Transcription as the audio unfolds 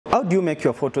how do you make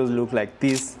your photos look like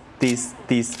this, this,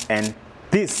 this, and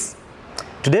this?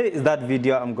 Today is that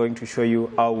video. I'm going to show you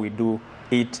how we do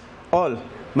it all.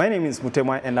 My name is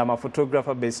Mutemwa and I'm a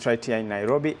photographer based right here in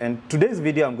Nairobi, and today's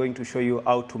video I'm going to show you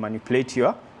how to manipulate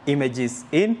your images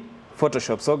in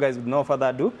Photoshop. So guys, with no further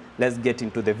ado, let's get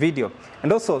into the video.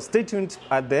 And also stay tuned.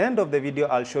 At the end of the video,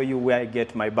 I'll show you where I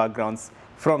get my backgrounds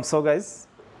from. So guys,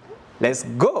 let's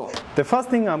go. The first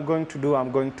thing I'm going to do,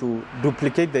 I'm going to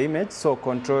duplicate the image. So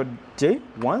Ctrl J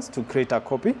once to create a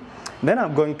copy. Then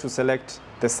I'm going to select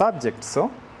the subject.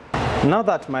 So now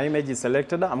that my image is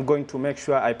selected, I'm going to make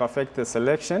sure I perfect the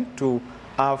selection to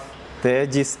have the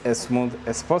edges as smooth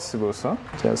as possible. So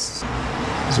just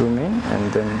zoom in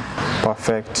and then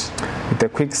perfect with a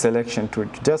quick selection to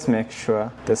just make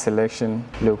sure the selection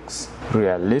looks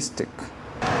realistic.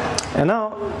 And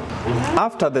now,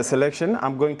 after the selection,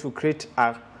 I'm going to create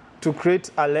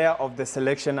a layer of the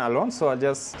selection alone. So I'll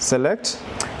just select.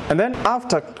 And then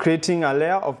after creating a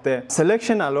layer of the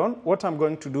selection alone, what I'm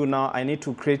going to do now, I need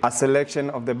to create a selection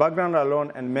of the background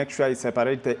alone and make sure I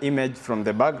separate the image from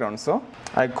the background. So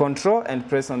I control and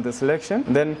press on the selection.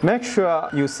 Then make sure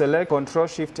you select Control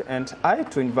Shift and I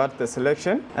to invert the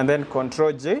selection, and then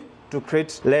Control J to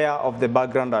create layer of the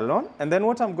background alone. And then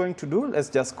what I'm going to do, let's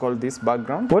just call this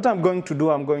background. What I'm going to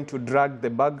do, I'm going to drag the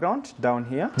background down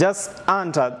here, just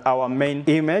under our main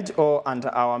image or under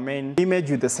our main image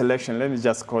with the selection. Let me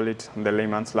just call it in the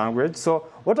layman's language. So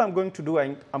what I'm going to do,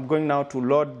 I'm going now to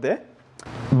load the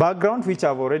background which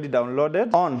I've already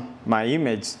downloaded on my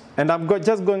image. And I'm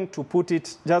just going to put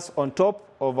it just on top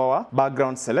of our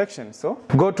background selection. So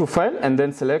go to File and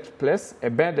then select Place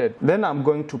Embedded. Then I'm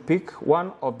going to pick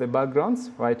one of the backgrounds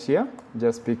right here.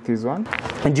 Just pick this one.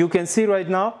 And you can see right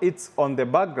now it's on the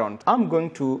background. I'm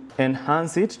going to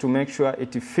enhance it to make sure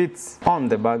it fits on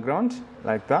the background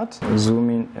like that. Zoom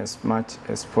in as much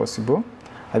as possible.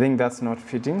 I think that's not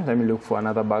fitting. Let me look for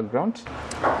another background.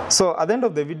 So at the end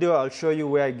of the video, I'll show you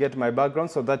where I get my background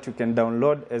so that you can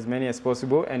download as many as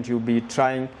possible and you'll be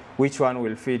trying which one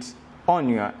will fit on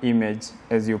your image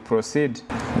as you proceed.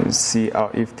 Let's see how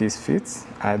if this fits.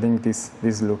 I think this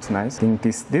looks nice. I think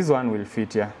this one will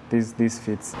fit. Yeah, this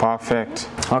fits perfect.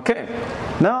 Okay,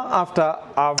 now after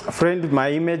I've framed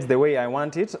my image the way I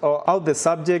want it, or how the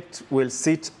subject will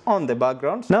sit on the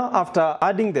background, now after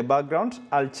adding the background,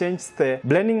 I'll change the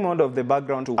blending mode of the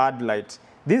background to add light.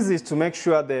 This is to make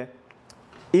sure the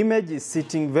image is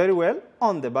sitting very well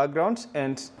on the background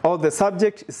and all the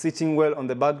subject is sitting well on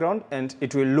the background, and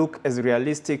it will look as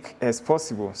realistic as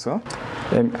possible. So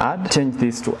let me change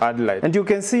this to add light. And you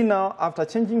can see now after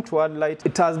changing to add light,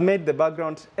 it has made the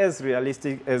background as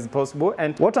realistic as possible.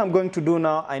 And what I'm going to do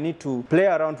now, I need to play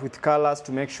around with colors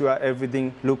to make sure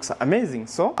everything looks amazing.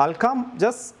 So I'll come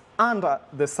just under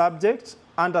the subject,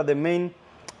 under the main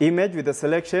image with the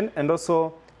selection, and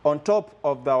also on top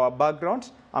of our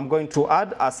background, I'm going to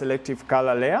add a selective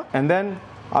color layer, and then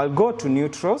I'll go to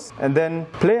neutrals and then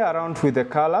play around with the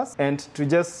colors and to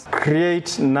just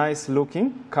create nice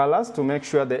looking colors to make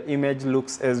sure the image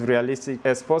looks as realistic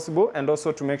as possible, and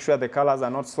also to make sure the colors are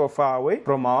not so far away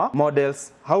from our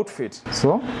model's outfit.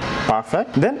 So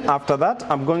perfect. Then after that,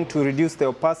 I'm going to reduce the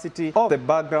opacity of the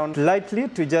background slightly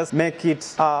to just make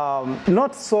it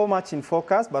not so much in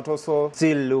focus but also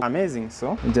still look amazing.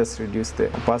 So just reduce the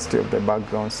opacity of the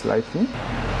background slightly.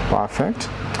 Perfect.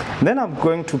 Then I'm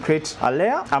going to create a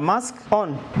layer, a mask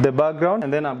on the background,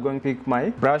 and then I'm going to pick my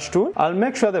brush tool. I'll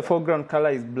make sure the foreground color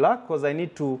is black because I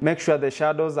need to make sure the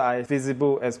shadows are as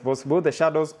visible as possible, the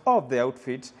shadows of the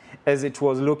outfit as it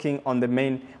was looking on the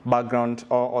main background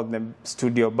or on the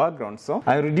studio background. So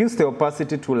I reduce the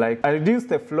opacity to I reduce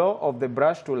the flow of the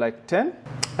brush to 10,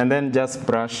 and then just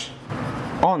brush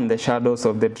on the shadows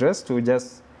of the dress to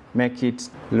just make it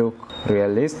look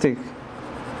realistic.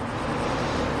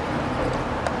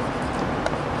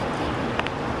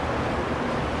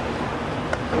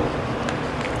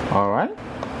 All right,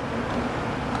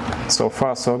 so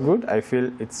far so good. I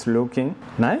feel it's looking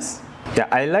nice. Yeah,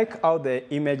 I like how the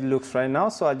image looks right now.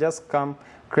 So I just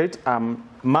create a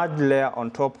merge layer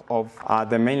on top of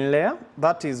the main layer.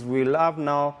 That is, we'll have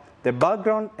now the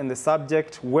background and the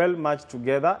subject well merged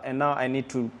together, and now I need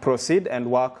to proceed and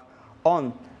work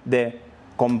on the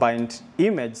combined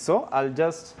image. So I'll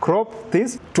just crop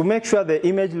this to make sure the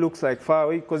image looks like far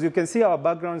away, because you can see our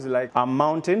background is like a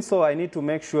mountain. So I need to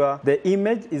make sure the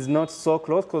image is not so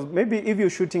close, because maybe if you're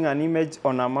shooting an image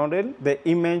on a model,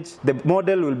 the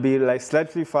model will be like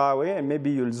slightly far away, and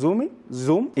maybe you'll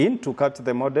zoom in to capture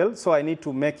the model. So I need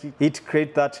to make it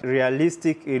create that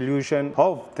realistic illusion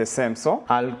of the same. So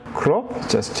I'll crop,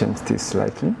 just change this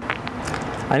slightly.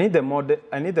 I need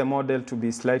the model to be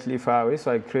slightly far away,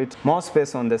 so I create more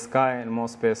space on the sky and more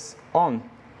space on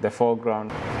the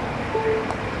foreground.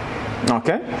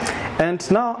 Okay, and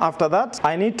now after that,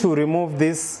 I need to remove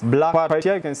this black part right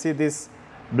here. You can see this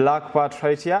black part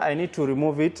right here. I need to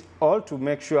remove it all to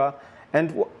make sure.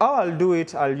 And how I'll do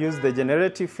it, I'll use the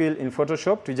generative fill in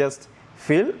Photoshop to just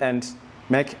fill and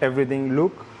make everything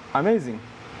look amazing.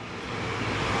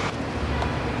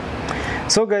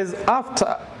 So guys,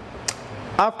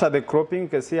 after the cropping, you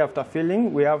can see after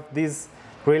filling, we have this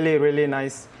really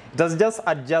nice. It has just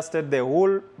adjusted the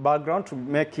whole background to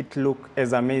make it look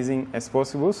as amazing as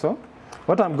possible. So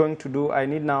what I'm going to do, I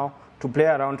need now to play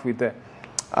around with the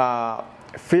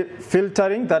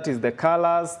filtering, that is the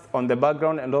colors on the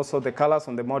background and also the colors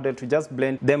on the model, to just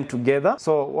blend them together.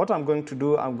 So what I'm going to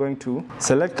do, I'm going to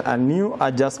select a new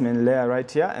adjustment layer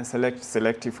right here and select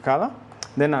selective color.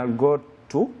 Then I'll go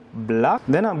to black.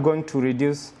 Then I'm going to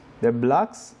reduce the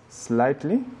blacks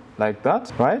slightly like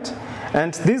that, right?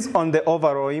 And this on the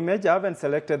overall image. I haven't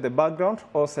selected the background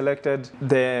or selected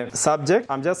the subject.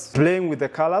 I'm just playing with the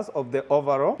colors of the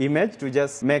overall image to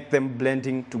just make them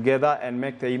blending together and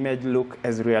make the image look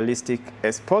as realistic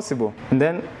as possible. And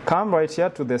then come right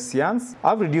here to the cyans.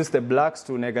 I've reduced the blacks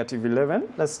to -11.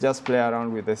 Let's just play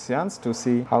around with the cyans to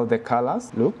see how the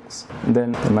colors looks. And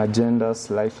then the magenta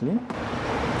slightly.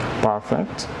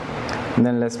 Perfect. And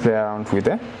then let's play around with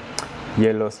the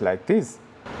yellows like this.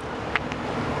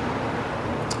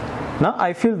 Now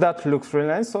I feel that looks really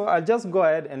nice, so I'll just go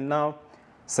ahead and now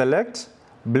select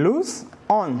blues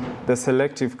on the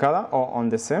selective color or on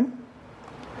the same.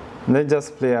 And then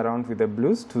just play around with the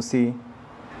blues to see.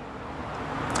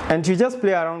 And you just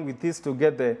play around with this to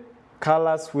get the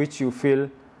colors which you feel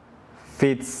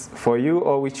fits for you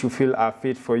or which you feel are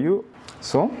fit for you.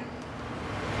 So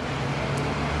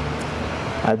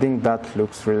I think that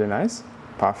looks really nice.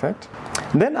 Perfect.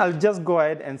 Then I'll just go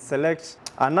ahead and select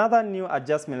another new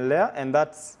adjustment layer, and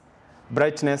that's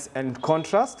brightness and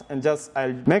contrast. And just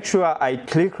I'll make sure I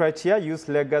click right here, use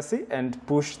legacy, and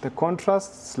push the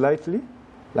contrast slightly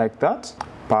like that.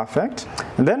 Perfect.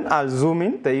 And then I'll zoom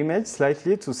in the image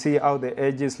slightly to see how the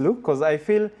edges look, because I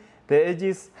feel the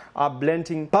edges are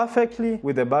blending perfectly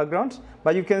with the background.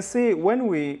 But you can see when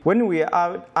we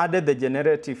added the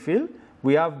generative fill,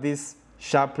 we have this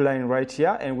sharp line right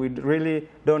here, and we really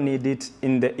don't need it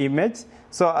in the image.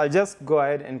 So I'll just go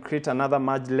ahead and create another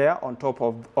merge layer on top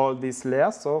of all these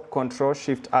layers. So Control,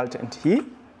 Shift, Alt, and E,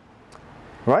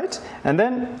 right? And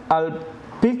then I'll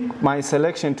pick my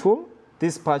selection tool,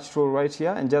 this patch tool right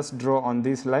here, and just draw on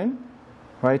this line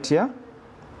right here.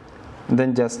 And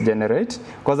then just generate,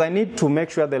 because I need to make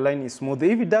sure the line is smooth.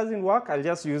 If it doesn't work, I'll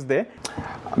just use the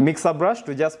mixer brush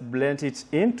to just blend it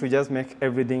in to just make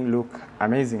everything look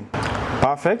amazing.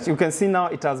 Perfect. You can see now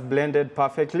it has blended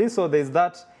perfectly. So there's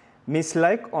that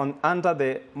mislike on under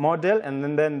the model,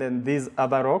 and then these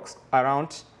other rocks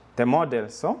around the model.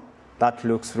 So that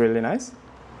looks really nice.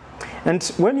 And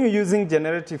when you're using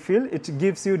generative fill, it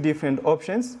gives you different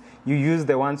options. You use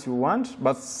the ones you want,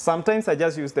 but sometimes I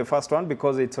just use the first one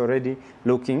because it's already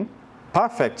looking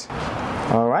perfect.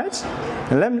 All right.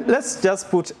 And let's just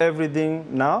put everything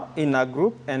now in a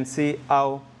group and see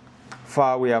how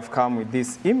far we have come with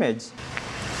this image.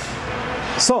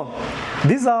 So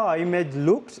this is how our image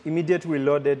looked immediately we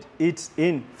loaded it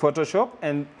in Photoshop,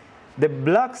 and the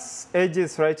black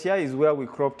edges right here is where we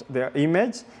cropped the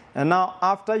image. And now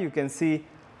after, you can see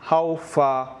how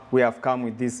far we have come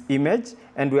with this image,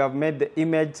 and we have made the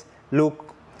image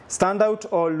look stand out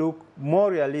or look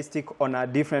more realistic on a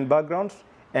different background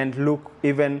and look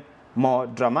even more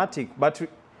dramatic. But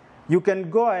you can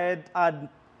go ahead, add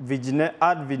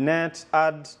vignette,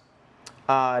 add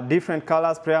different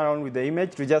colors, play around with the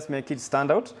image to just make it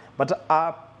stand out. But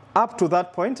up to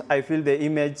that point, I feel the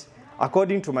image,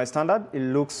 according to my standard, it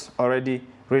looks already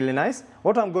really nice.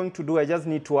 What I'm going to do, I just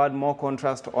need to add more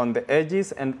contrast on the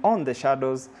edges and on the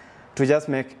shadows to just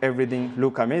make everything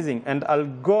look amazing. And I'll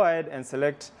go ahead and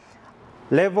select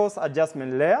levels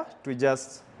adjustment layer to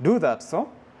just do that. So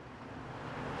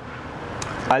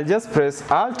I'll just press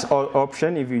Alt or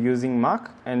Option if you're using Mac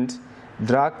and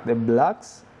drag the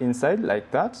blacks inside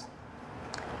like that.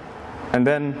 And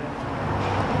then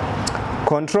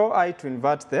Control I to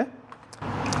invert the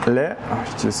layer.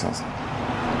 Oh, Jesus.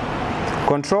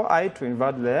 Control I to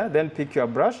invert layer, then pick your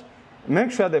brush.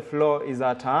 Make sure the flow is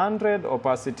at 100,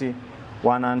 opacity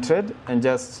 100, and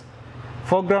just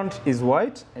foreground is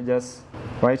white, and just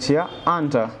right here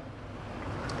under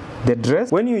the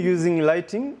dress. When you're using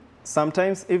lighting,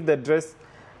 sometimes if the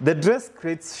dress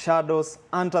creates shadows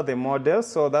under the model,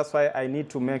 so that's why I need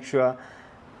to make sure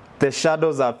the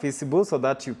shadows are visible so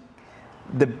that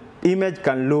the image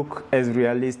can look as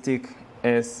realistic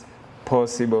as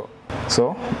possible.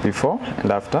 So before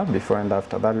and after,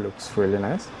 that looks really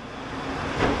nice,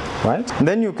 right?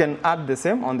 Then you can add the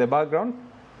same on the background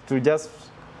to just,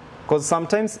 because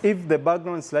sometimes if the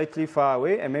background is slightly far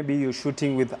away and maybe you're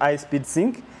shooting with high speed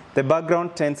sync, the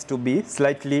background tends to be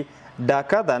slightly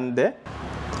darker than the,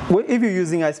 if you're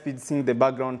using high speed sync, the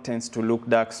background tends to look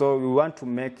dark. So we want to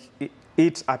make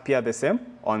it appear the same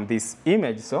on this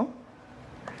image. So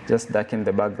just darken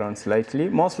the background slightly,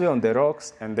 mostly on the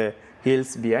rocks and the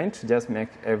hills behind, to just make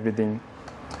everything.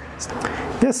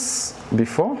 Yes,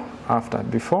 before, after.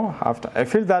 I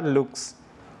feel that looks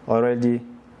already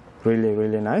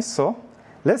really nice. So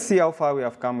let's see how far we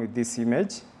have come with this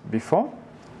image. Before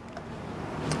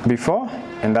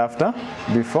and after,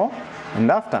 before and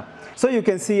after. So you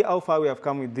can see how far we have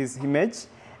come with this image.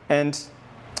 And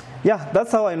yeah,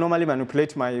 that's how I normally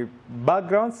manipulate my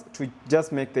backgrounds, to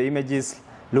just make the images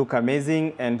look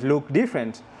amazing and look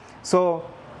different. So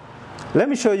let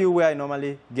me show you where I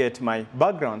normally get my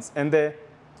backgrounds. And the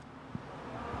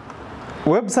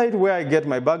website where I get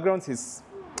my backgrounds is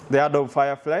the Adobe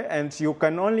Firefly, and you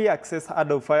can only access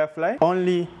Adobe Firefly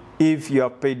only if you are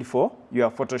paid for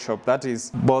your Photoshop. That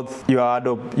is both your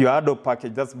Adobe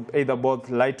package. That's either both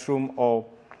Lightroom or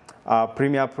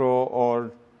Premiere Pro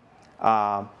or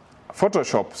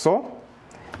Photoshop. So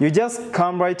you just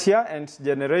come right here and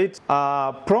generate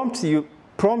a prompt. You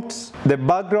prompt the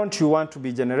background you want to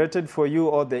be generated for you,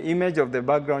 or the image of the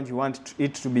background you want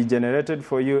it to be generated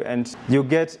for you, and you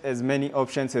get as many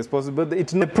options as possible.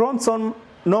 The prompts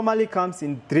normally comes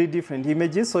in 3 different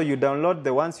images, so you download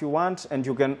the ones you want and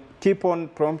you can keep on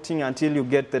prompting until you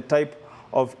get the type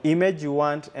of image you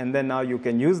want, and then now you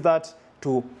can use that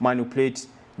to manipulate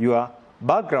your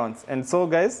backgrounds. And so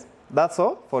guys, that's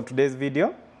all for today's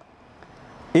video.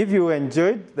 If you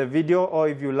enjoyed the video, or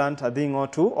if you learned a thing or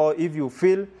two, or if you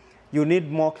feel you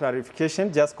need more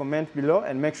clarification, just comment below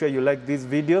and make sure you like this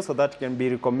video so that it can be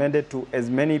recommended to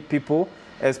as many people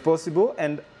as possible.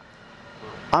 And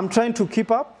I'm trying to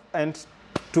keep up and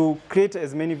to create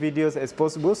as many videos as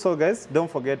possible. So guys,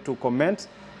 don't forget to comment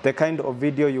the kind of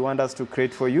video you want us to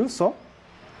create for you. So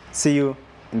see you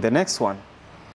in the next one.